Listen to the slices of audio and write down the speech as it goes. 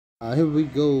Here we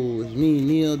go. It's me,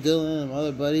 Neil, Dylan, and my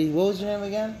other buddy. What was your name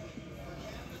again?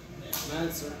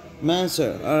 Manser.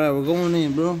 Manser. Alright, we're going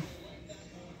in, bro.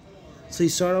 So you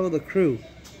start out with a crew.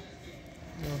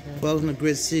 Okay. Welcome to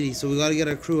Grid City. So we gotta get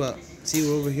our crew up. See,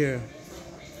 we're over here.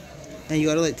 And you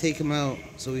gotta like take him out.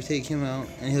 So we take him out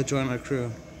and he'll join our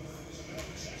crew.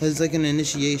 It's like an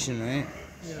initiation, right?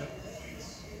 Yeah.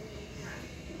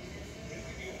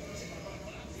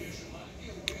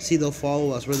 See, they'll follow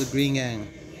us. We're the green gang.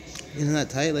 Isn't that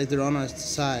tight? Like they're on our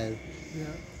side. Yeah.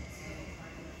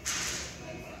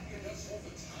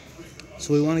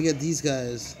 So we want to get these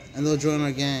guys, and they'll join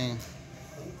our gang.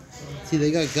 See,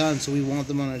 they got guns, so we want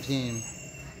them on our team.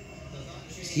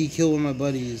 He killed one of my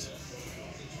buddies.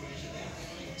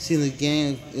 See, in the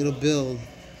gang, it'll build.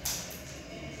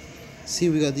 See,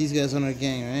 we got these guys on our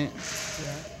gang, right?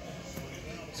 Yeah.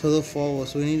 So they'll follow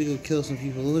us, so we need to go kill some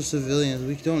people. Those are civilians.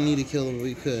 We don't need to kill them, but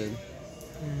we could.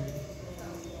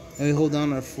 And we hold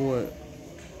down our fort.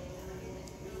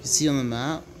 You see on the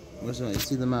map? You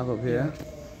see the map up here?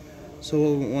 So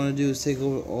what we want to do is take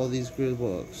over all these grid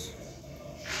blocks.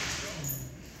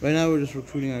 Right now we're just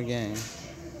recruiting our gang.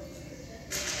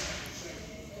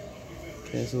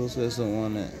 Okay, so those guys don't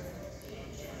want it.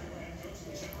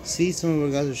 See, some of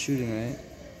our guys are shooting, right?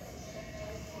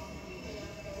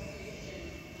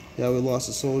 Yeah, we lost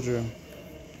a soldier.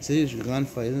 See, it's a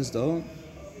gunfight. Isn't this dope?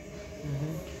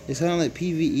 It's kind of like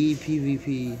PvE,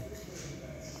 PvP.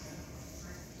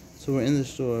 So we're in the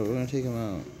store. We're gonna take him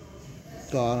out.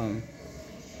 Got him.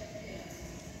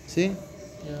 See?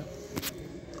 Yeah.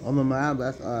 On the map,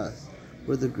 that's us.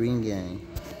 We're the green gang.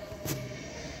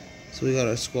 So we got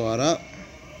our squad up.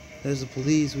 There's the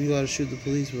police. We gotta shoot the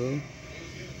police, bro.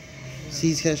 See,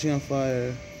 he's catching on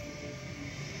fire.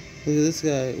 Look at this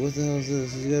guy. What the hell is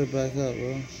this? He's gotta back up,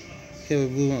 bro. Okay,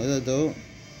 we blew one. Is that dope?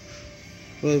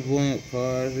 We're blowing up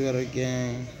cars. We got our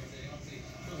gang.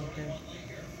 Okay.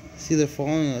 See, they're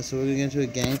following us, so we're gonna get into a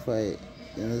gang fight.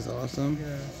 Isn't this awesome?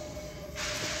 Yeah.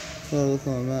 Oh, look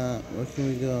on the map. Where can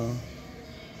we go?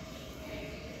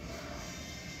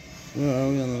 Where are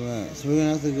we on the map? So we're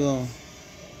gonna have to go.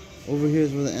 Over here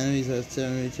is where the enemies are. It's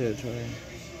enemy territory.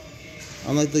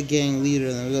 I'm like the gang leader,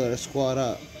 and then we got our squad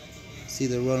up. See,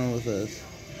 they're running with us.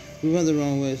 We went the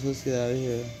wrong way, so let's get out of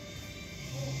here.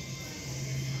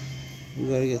 We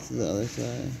gotta get to the other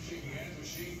side.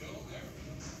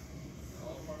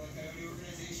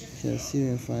 Okay, let's see if we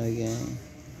can find a gang.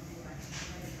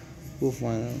 We'll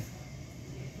find them.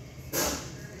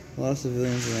 A lot of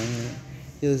civilians around here.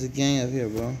 Yeah, there's a gang up here,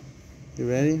 bro. You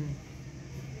ready?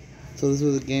 So this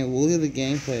is the gang. We'll look at the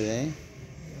gang fight, eh?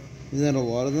 Isn't that a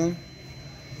lot of them?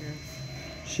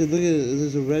 Yeah. Shit, look at it.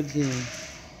 There's a red team.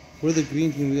 We're the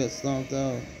green team. We got stomped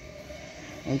out.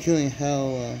 I'm killing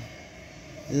hell.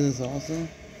 Isn't this awesome?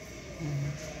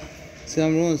 See,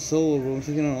 I'm rolling solo, bro. I'm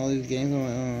taking on all these games on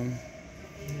my own.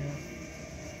 Yeah.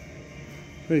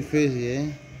 Pretty crazy,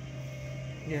 eh?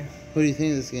 Yeah. What do you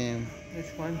think of this game?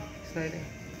 It's fun. Exciting.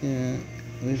 Yeah.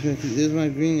 There's my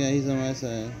green guy. He's on my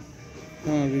side.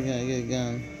 Come on, green guy. Get a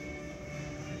gun.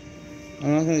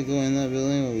 I'm not gonna go in that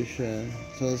building, but we should.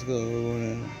 So let's go. We're going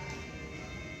in.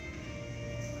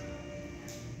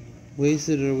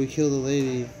 Wasted or we killed a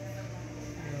lady.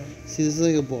 See, this is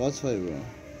like a boss fight, bro.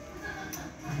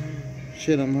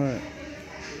 Shit, I'm hurt.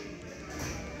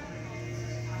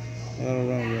 I gotta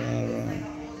run, bro. I gotta run.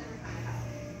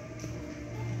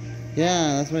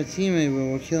 Yeah, that's my teammate,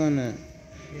 bro. We're killing it.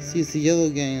 Yeah. See, it's the yellow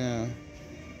gang now.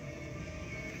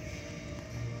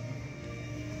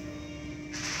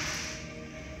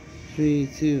 Three,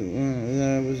 two, one. We got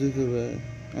our bazooka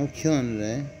back. I'm killing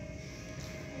today.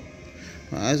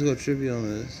 My eyes go trippy on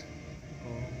this.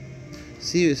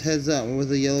 See, his heads up. We're with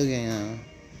the yellow gang now.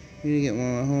 We need to get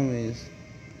one of my homies.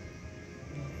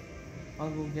 I'll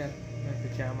go get my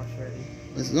pajamas ready.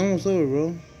 It's almost over,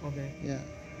 bro. Okay. Yeah.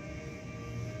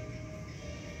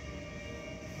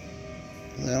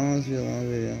 I don't want this to be a long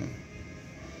video.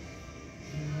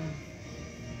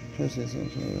 Try to say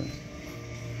something over.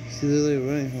 See, they're like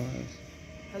running from us.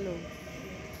 Hello.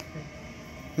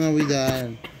 No, we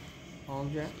died. All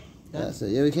Jack? That's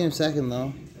it. Yeah, we came second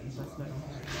though. That's nice.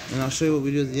 And I'll show you what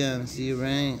we do at the end. See,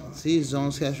 rank. See,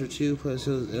 zones captured 2, plus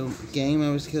gang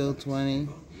members killed 20,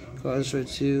 cars destroyed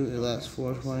 2, it lasts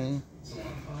 420.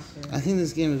 Okay. I think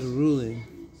this game is ruling.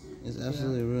 It's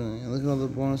absolutely ruling. And look at all the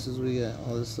bonuses we get,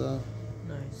 all this stuff.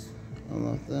 Nice.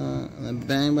 Unlock that. And then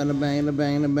bang, bada bang, da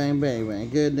bang, da bang, bang, bang.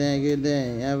 Good day, good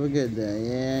day. Have a good day.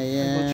 Yeah, yeah.